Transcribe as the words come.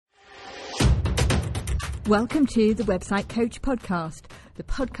Welcome to the Website Coach Podcast, the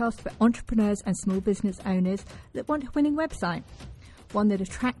podcast for entrepreneurs and small business owners that want a winning website, one that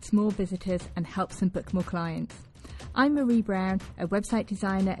attracts more visitors and helps them book more clients. I'm Marie Brown, a website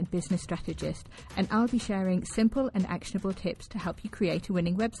designer and business strategist, and I'll be sharing simple and actionable tips to help you create a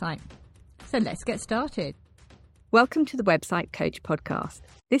winning website. So let's get started. Welcome to the Website Coach Podcast.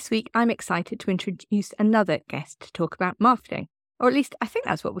 This week, I'm excited to introduce another guest to talk about marketing, or at least I think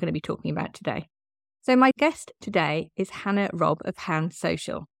that's what we're going to be talking about today. So my guest today is Hannah Robb of Hannah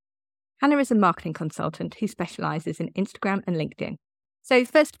Social. Hannah is a marketing consultant who specialises in Instagram and LinkedIn. So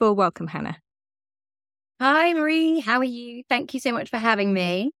first of all, welcome, Hannah. Hi, Marie. How are you? Thank you so much for having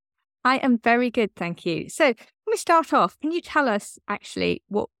me. I am very good, thank you. So let me start off. Can you tell us actually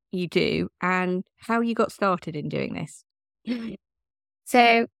what you do and how you got started in doing this?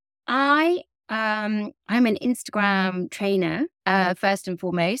 So I'm an Instagram trainer, first and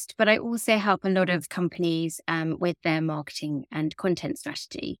foremost, but I also help a lot of companies with their marketing and content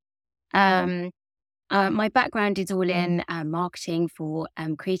strategy. My background is all in marketing for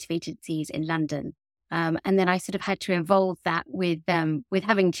creative agencies in London. And then I sort of had to evolve that with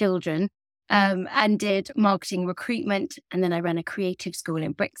having children and did marketing recruitment. And then I ran a creative school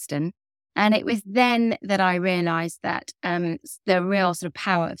in Brixton. And it was then that I realized that the real sort of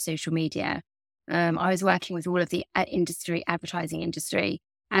power of social media. I was working with all of the advertising industry,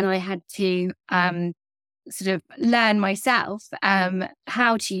 and I had to sort of learn myself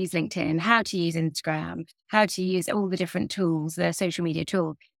how to use LinkedIn, how to use Instagram, how to use all the different tools, the social media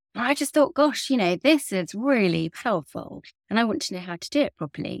tools. And I just thought, gosh, this is really powerful, and I want to know how to do it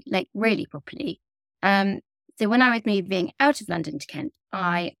properly, like really properly. So when I was moving out of London to Kent,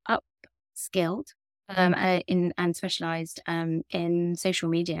 I upskilled and specialised in social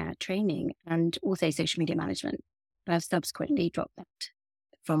media training and also social media management. But I've subsequently dropped that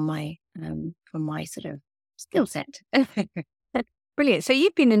from my sort of skill set. Brilliant. So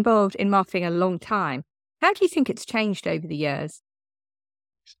you've been involved in marketing a long time. How do you think it's changed over the years?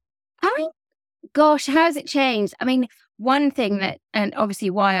 How has it changed? I mean, one thing that, and obviously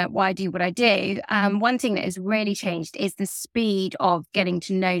why I do what I do, one thing that has really changed is the speed of getting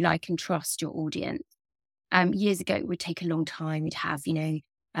to know, like, and trust your audience. Years ago, it would take a long time. You'd have,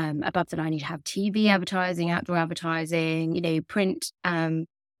 above the line, you'd have TV advertising, outdoor advertising, print.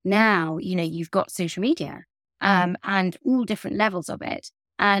 Now, you've got social media and all different levels of it.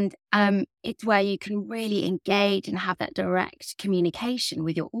 And it's where you can really engage and have that direct communication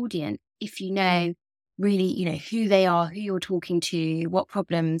with your audience if you know really, who they are, who you're talking to, what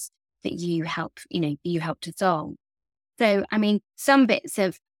problems that you help to solve. So, I mean, some bits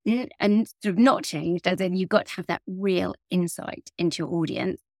have and sort of not changed, as in you've got to have that real insight into your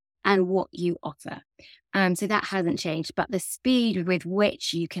audience and what you offer. So that hasn't changed, but the speed with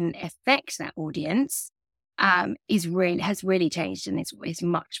which you can affect that audience has really changed, and it's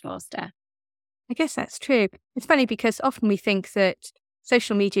much faster. I guess that's true. It's funny because often we think that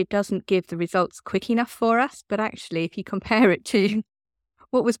social media doesn't give the results quick enough for us, but actually if you compare it to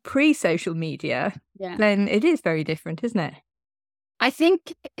what was pre-social media, then it is very different, isn't it? I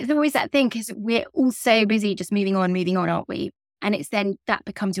think there's always that thing because we're all so busy just moving on, aren't we? And it's then that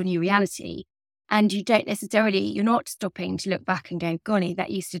becomes your new reality. And you're not stopping to look back and go, golly,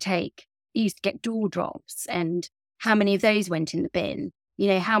 you used to get door drops, and how many of those went in the bin?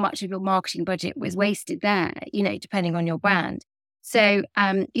 How much of your marketing budget was wasted there, depending on your brand. So,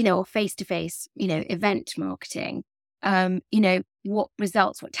 or face-to-face, event marketing, what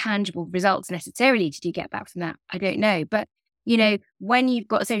tangible results necessarily did you get back from that? I don't know. But when you've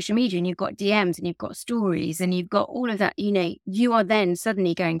got social media and you've got DMs and you've got stories and you've got all of that, you are then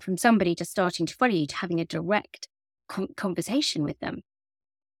suddenly going from somebody just starting to follow you to having a direct conversation with them.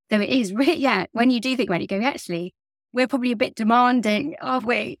 So it is really, when you do think about it, you go, actually, we're probably a bit demanding. Oh,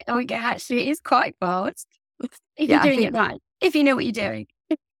 wait, actually, it is quite fast. If you're doing it right, if you know what you're doing.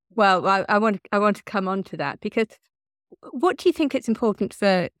 Well, I want to come on to that, because what do you think it's important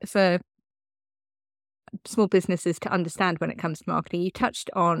for small businesses to understand when it comes to marketing? You touched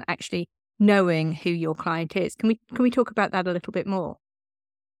on actually knowing who your client is. Can we talk about that a little bit more?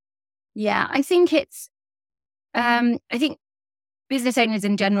 Yeah, I think I think business owners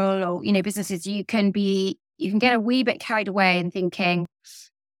in general, or businesses, you can get a wee bit carried away in thinking,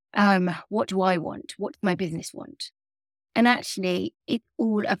 what do I want? What does my business want? And actually, it's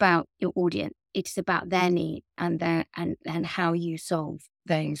all about your audience. It's about their need and how you solve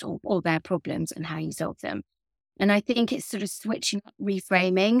those or their problems and how you solve them. And I think it's sort of switching up,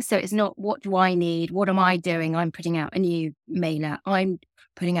 reframing. So it's not, what do I need? What am I doing? I'm putting out a new mailer. I'm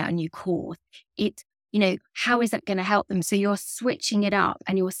putting out a new course. It's, how is that going to help them? So you're switching it up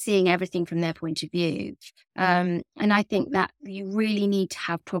and you're seeing everything from their point of view. And I think that you really need to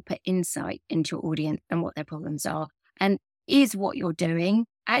have proper insight into your audience and what their problems are. And is what you're doing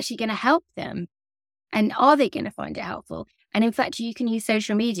actually going to help them? And are they going to find it helpful? And in fact, you can use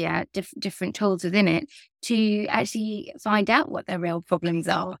social media, different tools within it, to actually find out what their real problems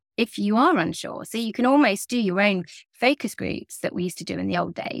are if you are unsure. So you can almost do your own focus groups that we used to do in the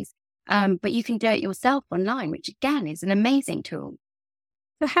old days. But you can do it yourself online, which again is an amazing tool.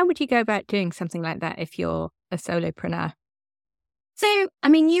 So how would you go about doing something like that if you're a solopreneur? So, I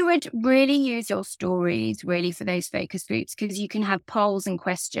mean, you would really use your stories really for those focus groups, because you can have polls and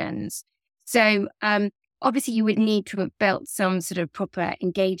questions. So, obviously you would need to have built some sort of proper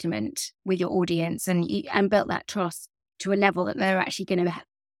engagement with your audience and built that trust to a level that they're actually going to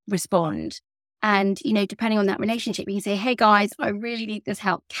respond. And, depending on that relationship, you can say, hey guys, I really need this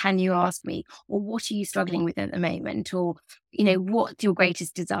help. Can you ask me? Or what are you struggling with at the moment? Or, what's your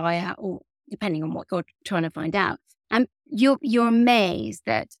greatest desire? Or depending on what you're trying to find out. And you're amazed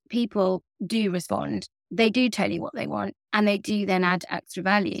that people do respond. They do tell you what they want, and they do then add extra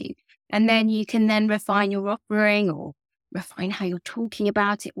value. And then you can then refine your offering or refine how you're talking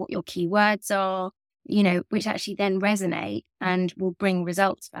about it, what your keywords are, which actually then resonate and will bring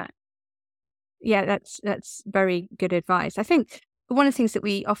results back. Yeah, that's very good advice. I think one of the things that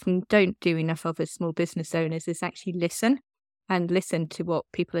we often don't do enough of as small business owners is actually listen to what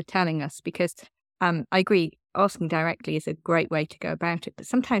people are telling us, because I agree, asking directly is a great way to go about it. But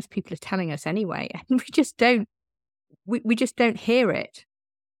sometimes people are telling us anyway, and we just don't hear it.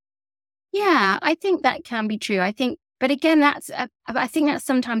 Yeah, I think that can be true. But again, I think that's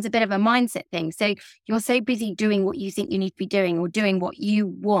sometimes a bit of a mindset thing. So you're so busy doing what you think you need to be doing or doing what you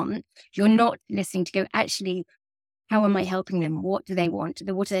want, you're not listening to go, actually, how am I helping them? What do they want?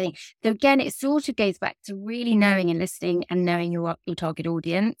 What do they think? So again, it sort of goes back to really knowing and listening and knowing your target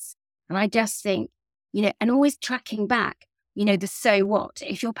audience. And I just think, and always tracking back, the so what.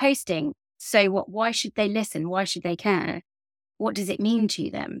 If you're posting, so what? Why should they listen? Why should they care? What does it mean to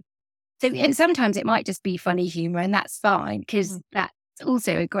them? So, and sometimes it might just be funny humor, and that's fine, because that's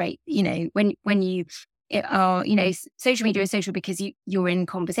also a great, when you are, social media is social because you're in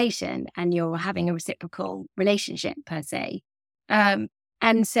conversation and you're having a reciprocal relationship per se. And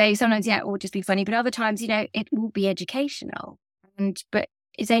so sometimes, it will just be funny, but other times, it will be educational. But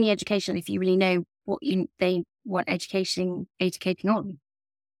it's only educational if you really know what they want educating on.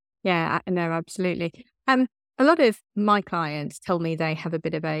 Yeah, no, absolutely. A lot of my clients tell me they have a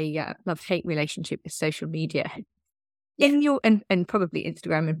bit of a love-hate relationship with social media. In your and probably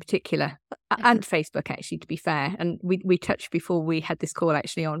Instagram in particular, and Facebook actually, to be fair. And we touched before we had this call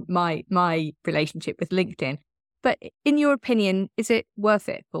actually on my relationship with LinkedIn. But in your opinion, is it worth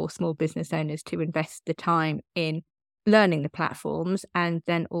it for small business owners to invest the time in learning the platforms and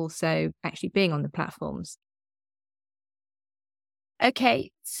then also actually being on the platforms?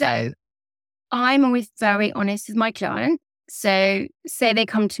 Okay, so I'm always very honest with my client. So say they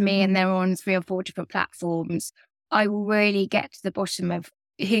come to me and they're on 3 or 4 different platforms, I will really get to the bottom of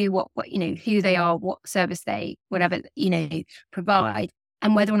who they are, what service they, whatever, provide,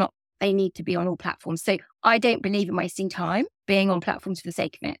 and whether or not they need to be on all platforms. So I don't believe in wasting time being on platforms for the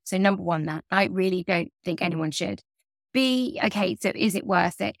sake of it. So number one, that I really don't think anyone should. Okay, so is it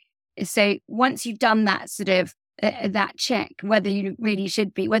worth it? So once you've done that sort of that check, whether you really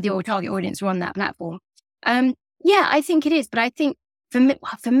should be, whether your target audience are on that platform. Yeah, I think it is. But I think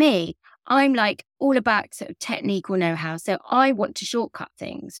for me, I'm like all about sort of technical know-how. So I want to shortcut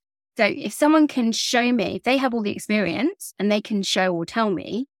things. So if someone can show me, if they have all the experience and they can show or tell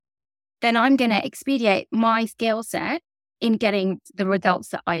me, then I'm going to expedite my skill set in getting the results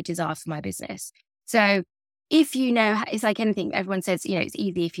that I desire for my business. So if it's like anything, everyone says, it's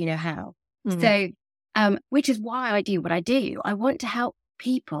easy if you know how. Mm-hmm. So, which is why I do what I do. I want to help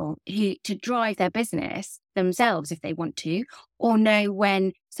people to drive their business themselves if they want to, or know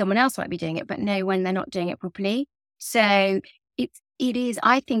when someone else might be doing it, but know when they're not doing it properly. So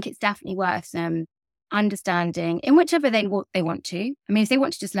I think it's definitely worth them understanding in whichever they want to. I mean, if they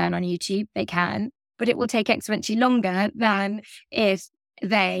want to just learn on YouTube, they can, but it will take exponentially longer than if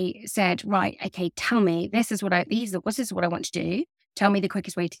they said, right, okay, tell me, this is what I want to do. Tell me the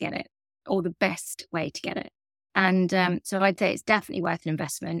quickest way to get it, or the best way to get it. And so I'd say it's definitely worth an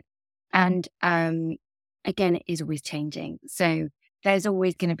investment. And again, it is always changing. So there's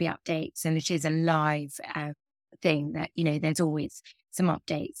always going to be updates, and it is a live thing that, there's always some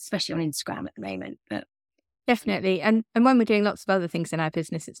updates, especially on Instagram at the moment. But definitely. And when we're doing lots of other things in our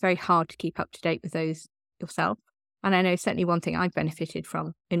business, it's very hard to keep up to date with those yourself. And I know certainly one thing I've benefited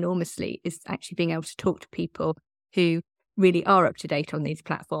from enormously is actually being able to talk to people who really are up to date on these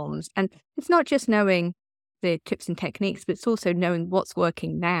platforms. And it's not just knowing the tips and techniques, but it's also knowing what's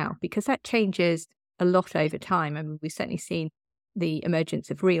working now, because that changes a lot over time. I mean, we've certainly seen the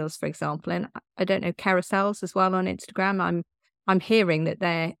emergence of Reels, for example, and I don't know, carousels as well on Instagram. I'm hearing that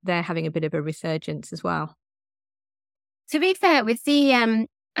they're having a bit of a resurgence as well. To be fair, with the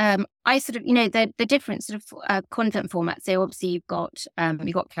I sort of, the different sort of content formats. So obviously you've got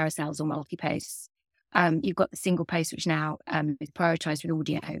carousels or multi posts. You've got the single post, which now is prioritized with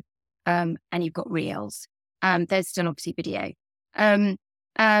audio, and you've got Reels. There's still obviously video, and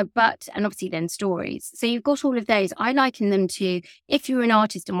obviously then stories. So you've got all of those. I liken them to, if you're an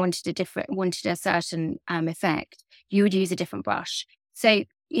artist and wanted a certain effect, you would use a different brush. So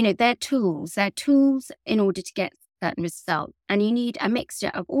they're tools. They're tools in order to get certain results, and you need a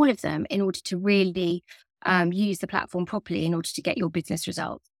mixture of all of them in order to really use the platform properly in order to get your business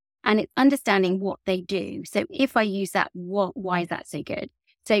results. And it's understanding what they do. So if I use that, why is that so good?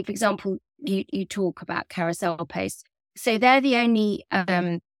 So for example, you talk about carousel posts. So they're the only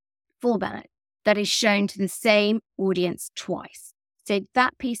format that is shown to the same audience twice. So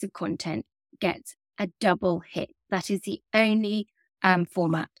that piece of content gets a double hit. That is the only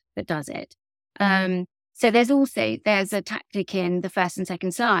format that does it. So there's a tactic in the first and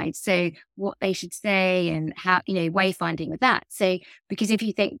second slide. So what they should say and how, wayfinding with that. So, because if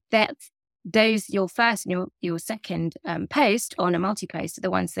you think that your first and your second post on a multi-post are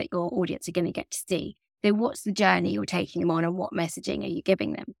the ones that your audience are going to get to see. So what's the journey you're taking them on, and what messaging are you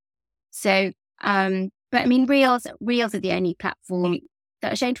giving them? So, but I mean, Reels are the only platform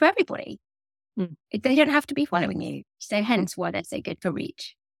that are shown to everybody. They don't have to be following you. So hence why they're so good for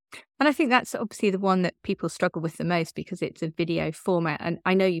reach. And I think that's obviously the one that people struggle with the most, because it's a video format. And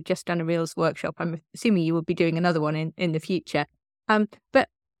I know you've just done a Reels workshop. I'm assuming you will be doing another one in the future. But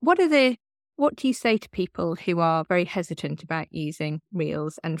what do you say to people who are very hesitant about using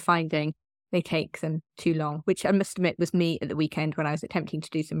Reels and finding they take them too long, which I must admit was me at the weekend when I was attempting to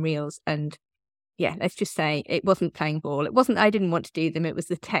do some Reels. And yeah, let's just say it wasn't playing ball. It wasn't, I didn't want to do them. It was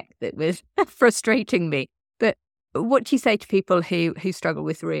the tech that was frustrating me. But what do you say to people who struggle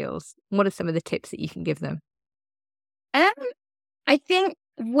with Reels? What are some of the tips that you can give them? I think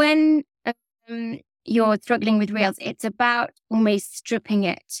when you're struggling with Reels, it's about almost stripping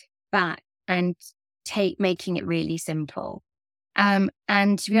it back and making it really simple.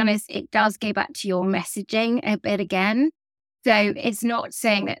 And to be honest, it does go back to your messaging a bit again. So it's not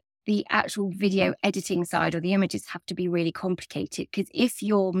saying that the actual video editing side or the images have to be really complicated, because if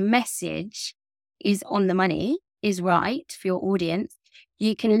your message is on the money, is right for your audience,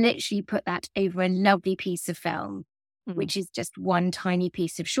 you can literally put that over a lovely piece of film, which is just one tiny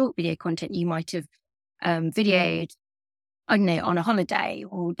piece of short video content you might have videoed, I don't know, on a holiday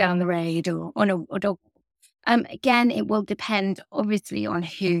or down the road or on a dog. Again, it will depend obviously on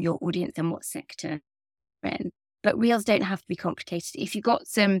who your audience and what sector they're in. But Reels don't have to be complicated. If you've got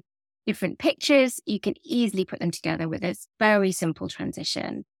some different pictures, you can easily put them together with a very simple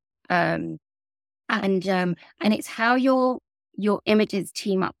transition. And it's how your images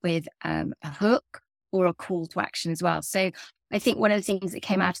team up with a hook or a call to action as well. So I think one of the things that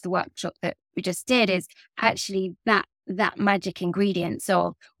came out of the workshop that we just did is actually that magic ingredient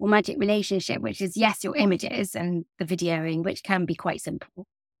or magic relationship, which is, yes, your images and the videoing, which can be quite simple.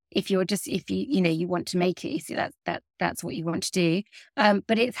 If you want to make it easy, that's what you want to do.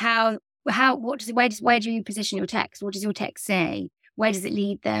 But it's where do you position your text? What does your text say? Where does it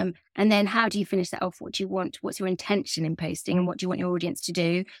lead them? And then how do you finish that off? What do you want? What's your intention in posting? And what do you want your audience to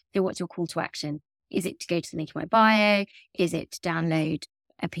do? So what's your call to action? Is it to go to the link in my bio? Is it to download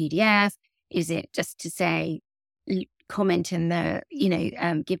a PDF? Is it just to say, comment in the,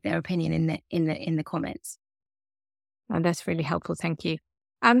 give their opinion in the comments? And that's really helpful. Thank you.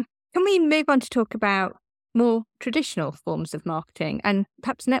 Can we move on to talk about more traditional forms of marketing and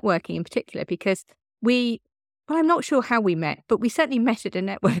perhaps networking in particular? Because I'm not sure how we met, but we certainly met at a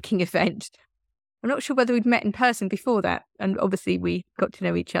networking event. I'm not sure whether we'd met in person before that. And obviously we got to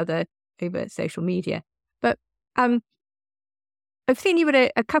know each other over social media. But I've seen you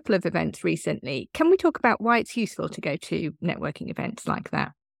at a couple of events recently. Can we talk about why it's useful to go to networking events like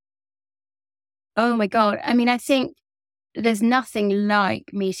that? Oh my God. I mean, I think there's nothing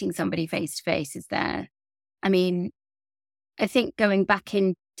like meeting somebody face to face, is there? I mean, I think going back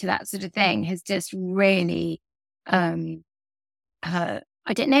into that sort of thing has just really, I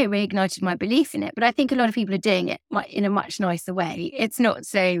don't know, reignited my belief in it. But I think a lot of people are doing it in a much nicer way. It's not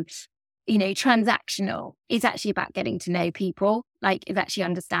so, transactional. It's actually about getting to know people. Like, it's actually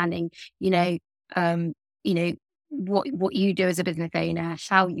understanding, what you do as a business owner,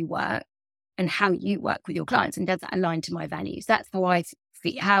 how you work, and how you work with your clients, and does that align to my values? That's how I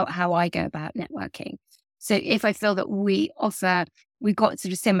how I go about networking. So if I feel that we've got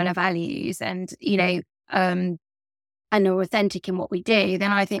sort of similar values, and and are authentic in what we do,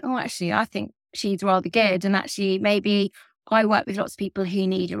 then I think, oh, actually, I think she's rather good, and actually maybe I work with lots of people who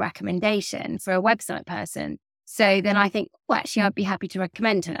need a recommendation for a website person. So then I think, well, actually, I'd be happy to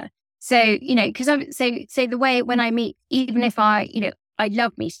recommend her. So, because so the way when I meet, even if I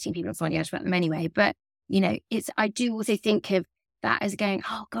love meeting people and finding out about them anyway, but, I do also think of that as going,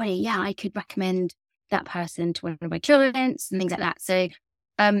 oh, golly, yeah, I could recommend that person to one of my clients and things like that. So,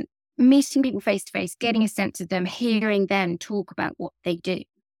 meeting people face to face, getting a sense of them, hearing them talk about what they do,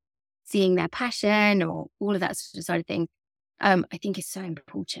 seeing their passion or all of that sort of thing, I think is so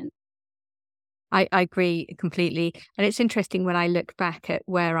important. I agree completely. And it's interesting when I look back at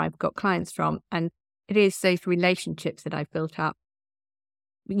where I've got clients from, and it is those relationships that I've built up,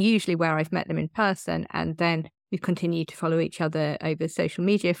 usually where I've met them in person, and then we continue to follow each other over social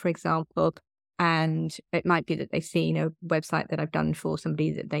media, for example. And it might be that they've seen a website that I've done for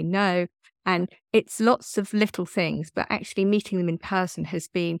somebody that they know. And it's lots of little things, but actually meeting them in person has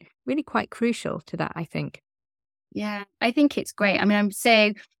been really quite crucial to that, I think. Yeah, I think it's great. I mean, I'm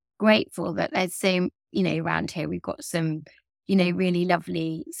so grateful that there's so, around here, we've got some, really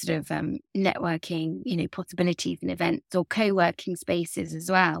lovely sort of networking, possibilities and events or co-working spaces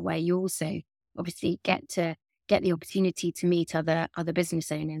as well, where you also obviously get the opportunity to meet other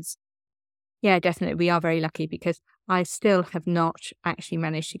business owners. Yeah, definitely. We are very lucky because I still have not actually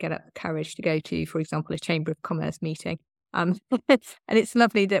managed to get up the courage to go to, for example, a Chamber of Commerce meeting. And it's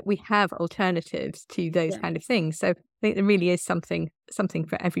lovely that we have alternatives to those kind of things. So I think there really is something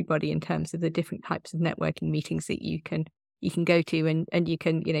for everybody in terms of the different types of networking meetings that you can go to, and you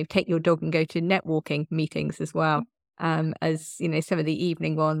can, take your dog and go to networking meetings as well, as, some of the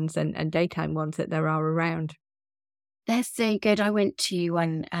evening ones and daytime ones that there are around. They're so good. I went to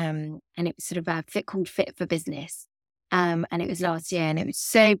one, and it was sort of called Fit for Business. And it was last year, and it was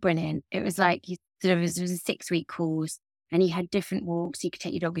so brilliant. It was like it was a 6-week course, and you had different walks. You could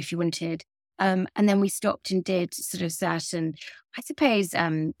take your dog if you wanted. And then we stopped and did sort of certain, I suppose,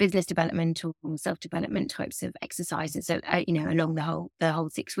 business development or self-development types of exercises, so, along the whole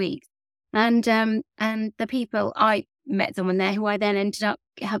 6 weeks. And the people, I met someone there who I then ended up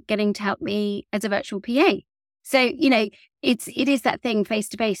getting to help me as a virtual PA. So, it is that thing face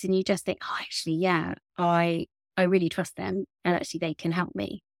to face, and you just think, oh, actually, yeah, I really trust them, and actually they can help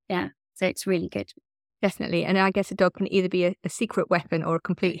me. Yeah. So it's really good. Definitely. And I guess a dog can either be a secret weapon or a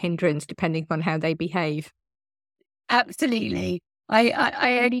complete hindrance, depending on how they behave. Absolutely.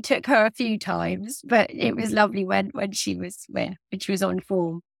 I only took her a few times, but it was lovely when she was on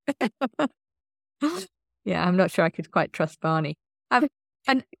form. Yeah, I'm not sure I could quite trust Barney.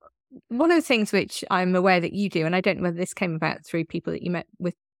 And one of the things which I'm aware that you do, and I don't know whether this came about through people that you met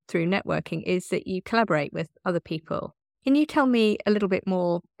with through networking, is that you collaborate with other people. Can you tell me a little bit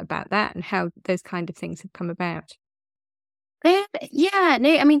more about that and how those kind of things have come about? Yeah,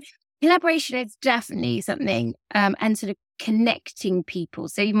 no, I mean, collaboration is definitely something, and sort of connecting people.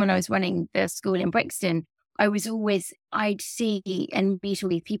 So even when I was running the school in Brixton, I'd see and meet all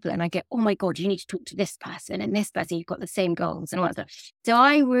these people, and I go, oh my God, you need to talk to this person and this person, you've got the same goals and all that stuff. So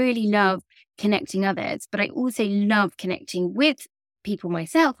I really love connecting others, but I also love connecting with people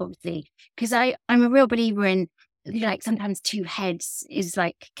myself, obviously, because I'm a real believer in, like, sometimes two heads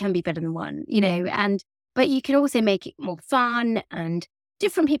can be better than one, but you can also make it more fun, and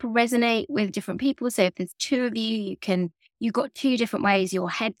different people resonate with different people. So if there's two of you, you've got two different ways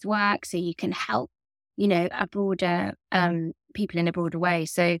your heads work, so you can help, a broader, people in a broader way.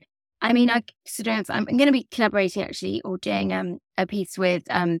 So, I mean, I'm going to be collaborating actually, or doing a piece with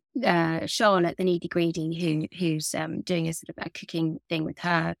Charlotte, the Needy Greedy, who's doing a sort of a cooking thing with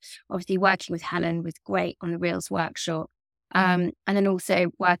her. Obviously, working with Helen was great on the Reels workshop, and then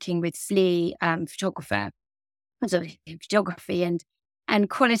also working with Slee, photographer. So photography and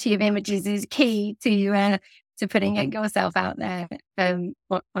quality of images is key to putting yourself out there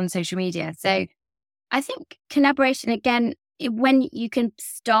on social media. So I think collaboration, again, when you can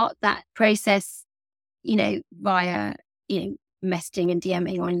start that process, via, messaging and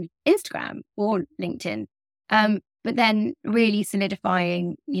DMing on Instagram or LinkedIn, but then really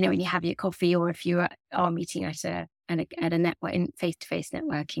solidifying, when you have your coffee, or if you are meeting at a network, in face-to-face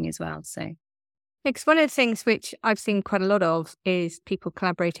networking as well. So, because one of the things which I've seen quite a lot of is people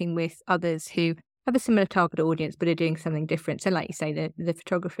collaborating with others who have a similar target audience but are doing something different. So like you say, the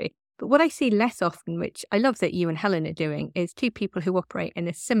photography. But what I see less often, which I love that you and Helen are doing, is two people who operate in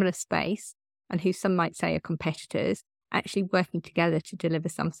a similar space, and who some might say are competitors, actually working together to deliver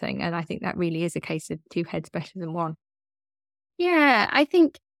something. And I think that really is a case of two heads better than one. Yeah, I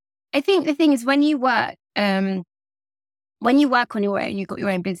think the thing is when you work on your own, you've got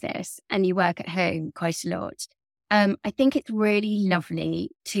your own business and you work at home quite a lot. I think it's really lovely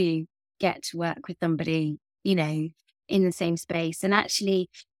to get to work with somebody, in the same space. And actually,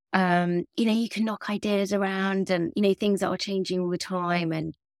 you can knock ideas around and, things are changing all the time.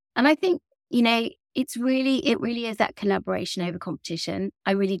 And I think, it really is that collaboration over competition.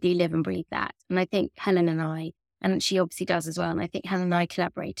 I really do live and breathe that. And I think Helen and I, and she obviously does as well. And I think Helen and I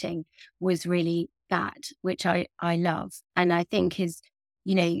collaborating was really that, which I love. And I think is,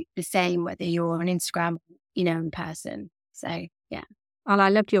 the same whether you're on Instagram, in person. So, yeah. And I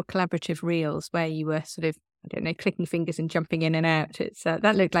loved your collaborative reels where you were sort of, I don't know, clicking fingers and jumping in and out. It's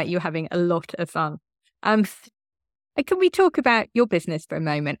that looked like you were having a lot of fun. Can we talk about your business for a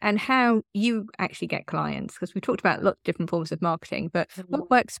moment and how you actually get clients? Because we talked about lots of different forms of marketing, but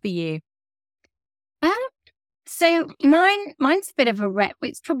what works for you? So mine's a bit of a rep.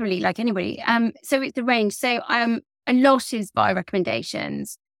 It's probably like anybody. So it's a range. So a lot is by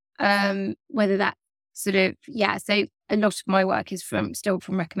recommendations. Whether that sort of So a lot of my work is still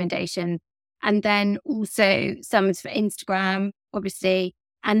from recommendation, and then also some is for Instagram, obviously,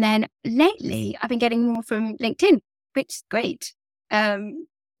 and then lately I've been getting more from LinkedIn, which is great.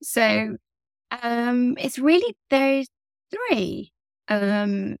 It's really those three.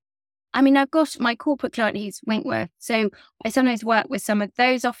 I've got my corporate client, he's Winkworth. So I sometimes work with some of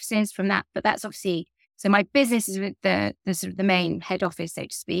those offices from that, but that's obviously, so my business is with the sort of the main head office, so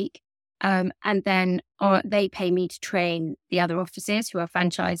to speak. And then they pay me to train the other offices who are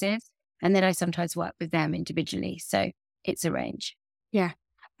franchises. And then I sometimes work with them individually. So it's a range. Yeah.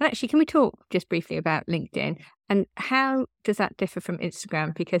 And actually, can we talk just briefly about LinkedIn and how does that differ from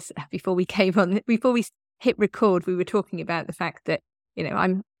Instagram? Because before we hit record, we were talking about the fact that,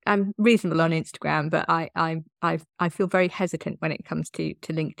 I'm reasonable on Instagram, but I feel very hesitant when it comes to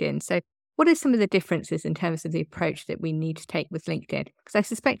LinkedIn. So what are some of the differences in terms of the approach that we need to take with LinkedIn? Because I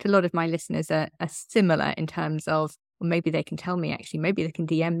suspect a lot of my listeners are similar in terms of, or maybe they can tell me actually, maybe they can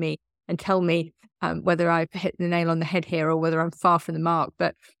DM me and tell me whether I've hit the nail on the head here or whether I'm far from the mark.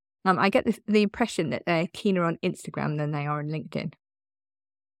 But I get the impression that they're keener on Instagram than they are on LinkedIn.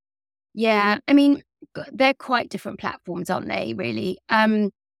 Yeah, they're quite different platforms, aren't they, really?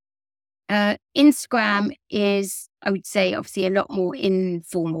 Instagram is, I would say, obviously a lot more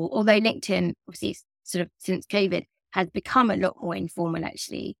informal, although LinkedIn, obviously, sort of since COVID, has become a lot more informal,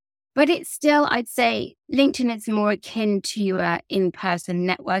 actually. But it's still, I'd say, LinkedIn is more akin to an in-person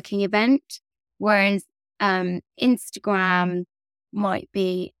networking event, whereas Instagram might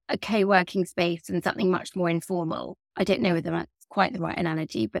be a co-working space and something much more informal. I don't know whether that's quite the right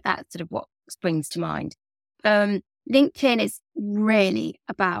analogy, but that's sort of what springs to mind. LinkedIn is really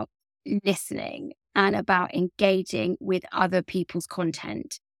about listening and about engaging with other people's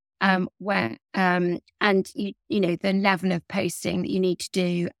content, and the level of posting that you need to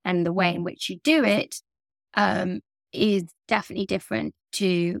do and the way in which you do it is definitely different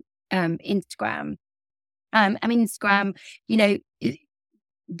to Instagram. Instagram, the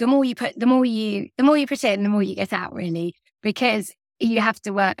more you put in, the more you get out, really, because you have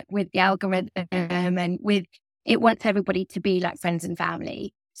to work with the algorithm and with it wants everybody to be like friends and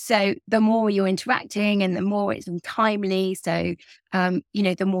family. So the more you're interacting and the more it's timely, so,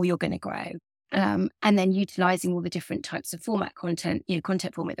 the more you're going to grow. And then utilizing all the different types of content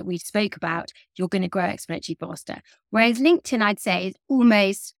format that we spoke about, you're going to grow exponentially faster. Whereas LinkedIn, I'd say, is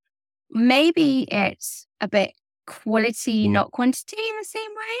almost, maybe it's a bit quality, not quantity in the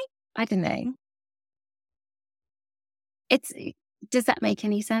same way. I don't know. Does that make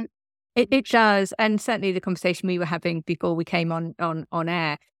any sense? It does, and certainly the conversation we were having before we came on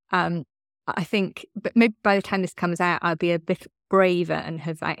air. I think, but maybe by the time this comes out, I'll be a bit braver and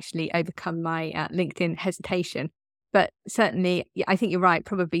have actually overcome my LinkedIn hesitation. But certainly, I think you're right.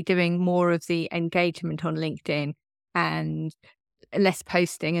 Probably doing more of the engagement on LinkedIn and less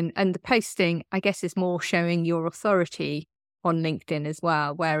posting, and the posting, I guess, is more showing your authority on LinkedIn as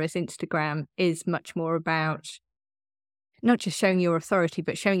well. Whereas Instagram is much more about not just showing your authority,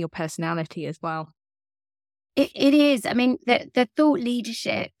 but showing your personality as well. It is. The thought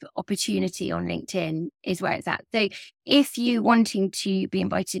leadership opportunity on LinkedIn is where it's at. So if you're wanting to be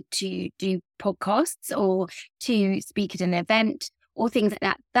invited to do podcasts or to speak at an event or things like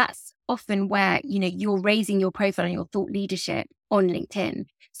that, that's often where, you're raising your profile and your thought leadership on LinkedIn.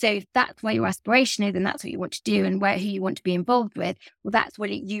 So if that's where your aspiration is and that's what you want to do and who you want to be involved with, well, that's what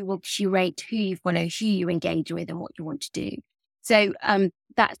you will curate who you follow, who you engage with and what you want to do. So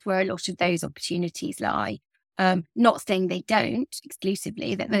that's where a lot of those opportunities lie. Not saying they don't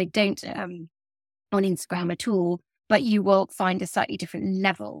exclusively, that they don't on Instagram at all, but you will find a slightly different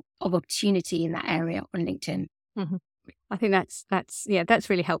level of opportunity in that area on LinkedIn. Mm-hmm. I think that's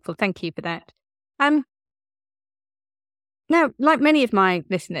really helpful. Thank you for that. Now, like many of my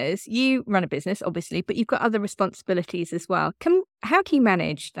listeners, you run a business, obviously, but you've got other responsibilities as well. How do you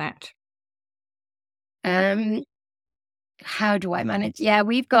manage that? How do I manage? Yeah,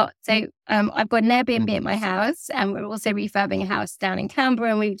 I've got an Airbnb at my house, and we're also refurbing a house down in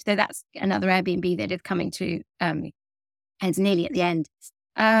Canberra, and so that's another Airbnb that is coming to ends nearly at the end.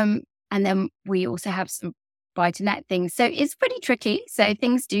 And then we also have some buy-to-let things. So it's pretty tricky. So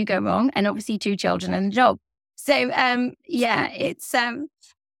things do go wrong, and obviously 2 children and a job. So it's I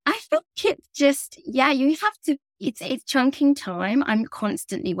think it's just you have to. It's chunking time. I'm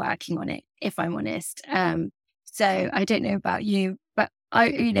constantly working on it, if I'm honest. So I don't know about you, but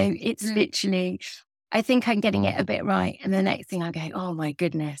it's literally, I think I'm getting it a bit right, and the next thing I go, oh my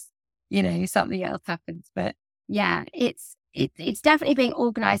goodness, something else happens. But yeah, it's definitely being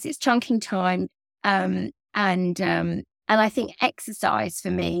organized. It's chunking time, and I think exercise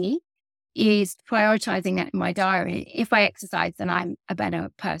for me is prioritizing that in my diary. If I exercise, then I'm a better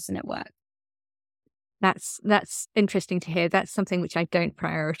person at work. That's interesting to hear. That's something which I don't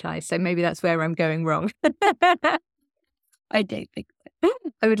prioritize. So maybe that's where I'm going wrong. I don't think so.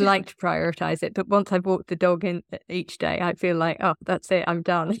 I would like to prioritize it, but once I've walked the dog in each day, I feel like, oh, that's it. I'm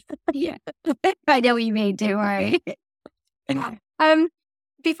done. Yeah, I know what you mean. Don't worry.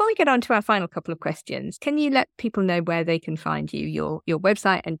 Before we get on to our final couple of questions, can you let people know where they can find you, your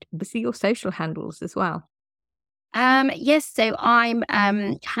website, and obviously your social handles as well? Yes, so I'm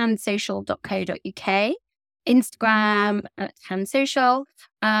handsocial.co.uk, Instagram at handsocial,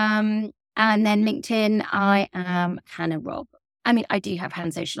 and then LinkedIn, I am Hannah Robb. I mean, I do have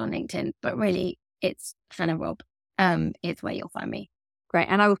handsocial on LinkedIn, but really it's Hannah Robb. It's where you'll find me. Great,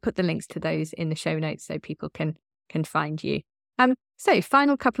 and I will put the links to those in the show notes so people can find you. So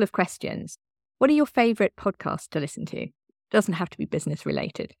final couple of questions. What are your favourite podcasts to listen to? Doesn't have to be business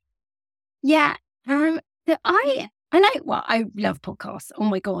related. Yeah. I love podcasts. Oh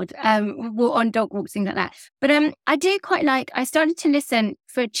my God. On dog walks, things like that. But I do quite I started to listen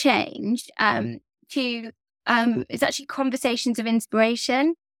for a change to it's actually Conversations of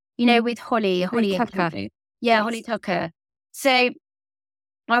Inspiration, with Holly Tucker. Yeah, Holly Tucker. So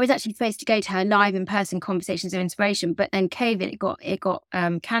I was actually supposed to go to her live in person Conversations of Inspiration, but then COVID it got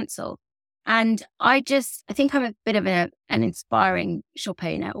cancelled. And I think I'm a bit of an inspiring shop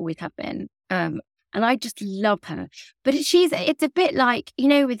owner, always have been. And I just love her. But it's a bit like,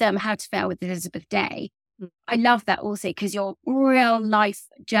 with How to Fail with Elizabeth Day. I love that also because your real life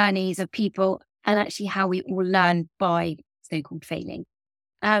journeys of people and actually how we all learn by so-called failing.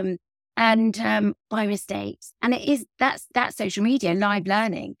 And by mistakes. And that's social media, live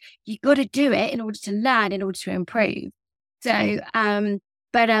learning. You've got to do it in order to learn, in order to improve. So,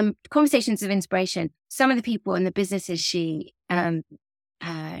 but Conversations of Inspiration, some of the people in the businesses she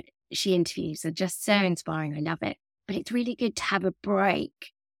interviews are just so inspiring. I love it. But it's really good to have a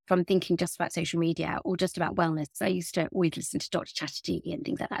break from thinking just about social media or just about wellness. I used to always listen to Dr. Chatterjee and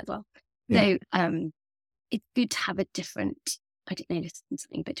things like that as well. Yeah. So it's good to have a different, listen to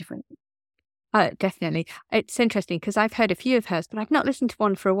something a bit different. Definitely. It's interesting because I've heard a few of hers, but I've not listened to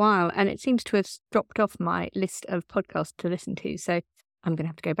one for a while, and it seems to have dropped off my list of podcasts to listen to. So I'm going to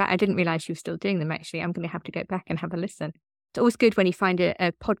have to go back. I didn't realize you were still doing them, actually. I'm going to have to go back and have a listen. It's always good when you find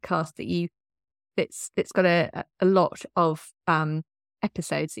a podcast that's got a lot of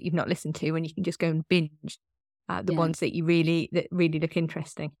episodes that you've not listened to, when you can just go and binge the ones that really look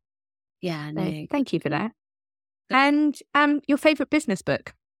interesting. Yeah, no. So, thank you for that. And your favourite business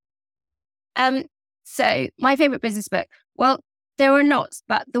book? So my favourite business book, well, there are lots,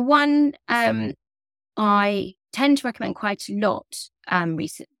 but the one I tend to recommend quite a lot more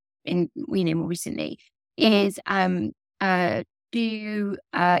recently is the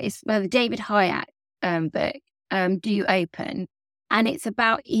David Hyatt book, Do You Open? And it's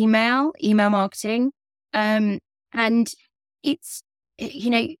about email marketing. And it's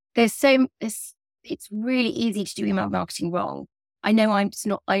really easy to do email marketing wrong. I know it's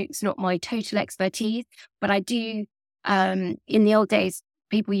not my total expertise, but I do, in the old days,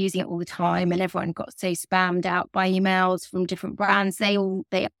 people using it all the time and everyone got so spammed out by emails from different brands. They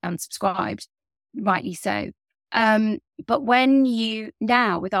unsubscribed, rightly so. But when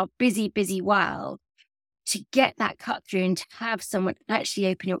now with our busy world, to get that cut through and to have someone actually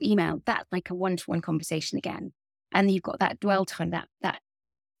open your email, that's like a one-to-one conversation again. And you've got that dwell time, that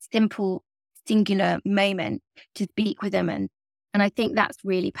simple, singular moment to speak with them and And I think that's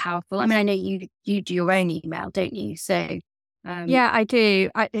really powerful. I mean, I know you do your own email, don't you? So yeah, I do.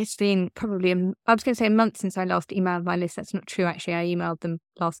 It's been probably, I was going to say a month since I last emailed my list. That's not true, actually. I emailed them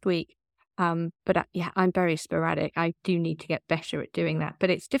last week. But yeah, I'm very sporadic. I do need to get better at doing that. But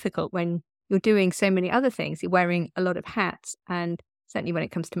it's difficult when you're doing so many other things. You're wearing a lot of hats. And certainly when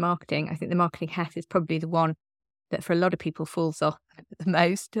it comes to marketing, I think the marketing hat is probably the one that for a lot of people falls off the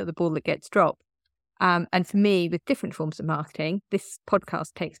most, or the ball that gets dropped. And for me, with different forms of marketing, this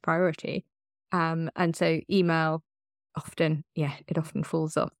podcast takes priority. And so email it often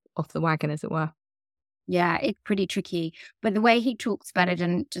falls off the wagon, as it were. Yeah, it's pretty tricky. But the way he talks about it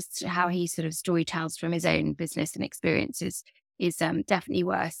and just how he sort of story tells from his own business and experiences is definitely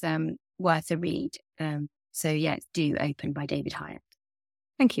worth a read. So yeah, it's Do Open by David Hyatt.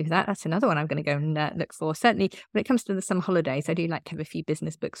 Thank you for that. That's another one I'm going to go and look for. Certainly, when it comes to the summer holidays, I do like to have a few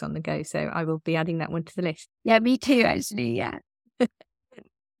business books on the go. So I will be adding that one to the list. Yeah, me too, actually. Yeah.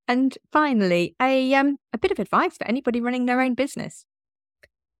 And finally, a bit of advice for anybody running their own business.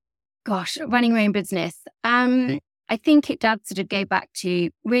 Gosh, running your own business. I think it does sort of go back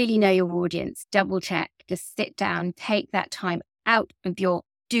to really know your audience, double check, just sit down, take that time out of your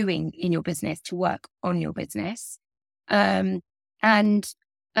doing in your business to work on your business. And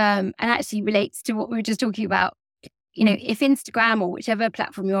actually relates to what we were just talking about. You know, if Instagram or whichever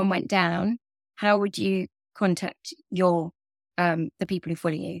platform you're on went down, how would you contact the people who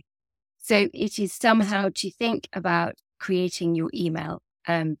follow you? So it is somehow to think about creating your email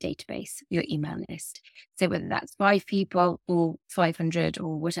database, your email list. So whether that's 5 people or 500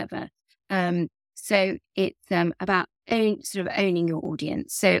 or whatever. So it's about owning your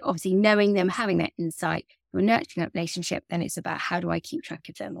audience. So obviously knowing them, having that insight, you're nurturing that relationship, then it's about how do I keep track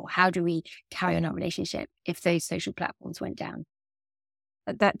of them, or how do we carry on our relationship if those social platforms went down?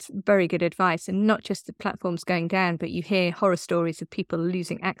 That's very good advice. And not just the platforms going down, but you hear horror stories of people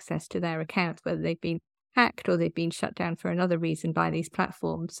losing access to their accounts, whether they've been hacked or they've been shut down for another reason by these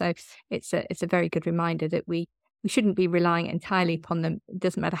platforms. So it's a very good reminder that we shouldn't be relying entirely upon them. It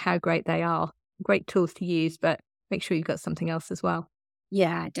doesn't matter how great they are, great tools to use, but make sure you've got something else as well.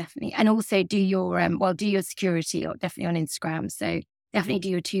 Yeah, definitely. And also do your security, or definitely on Instagram. So definitely do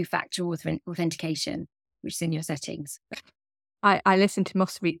your 2-factor authentication, which is in your settings. I listen to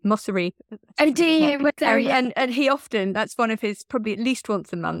Mossery. Oh, do you? And he often, that's one of his, probably at least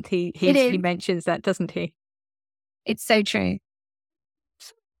once a month, he mentions that, doesn't he? It's so true.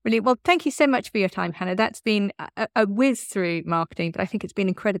 Brilliant. Well, thank you so much for your time, Hannah. That's been a whiz through marketing, but I think it's been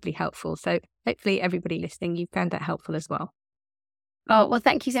incredibly helpful. So hopefully everybody listening, you found that helpful as well. Oh, well,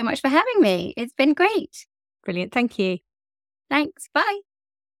 thank you so much for having me. It's been great. Brilliant. Thank you. Thanks. Bye.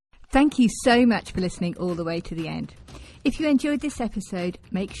 Thank you so much for listening all the way to the end. If you enjoyed this episode,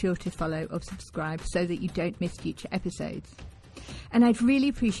 make sure to follow or subscribe so that you don't miss future episodes. And I'd really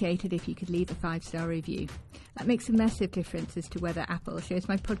appreciate it if you could leave a 5-star review. That makes a massive difference as to whether Apple shows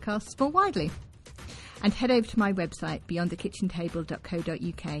my podcasts more widely. And head over to my website,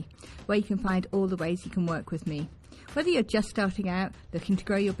 beyondthekitchentable.co.uk, where you can find all the ways you can work with me, whether you're just starting out, looking to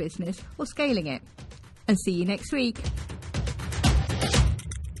grow your business, or scaling it. And see you next week.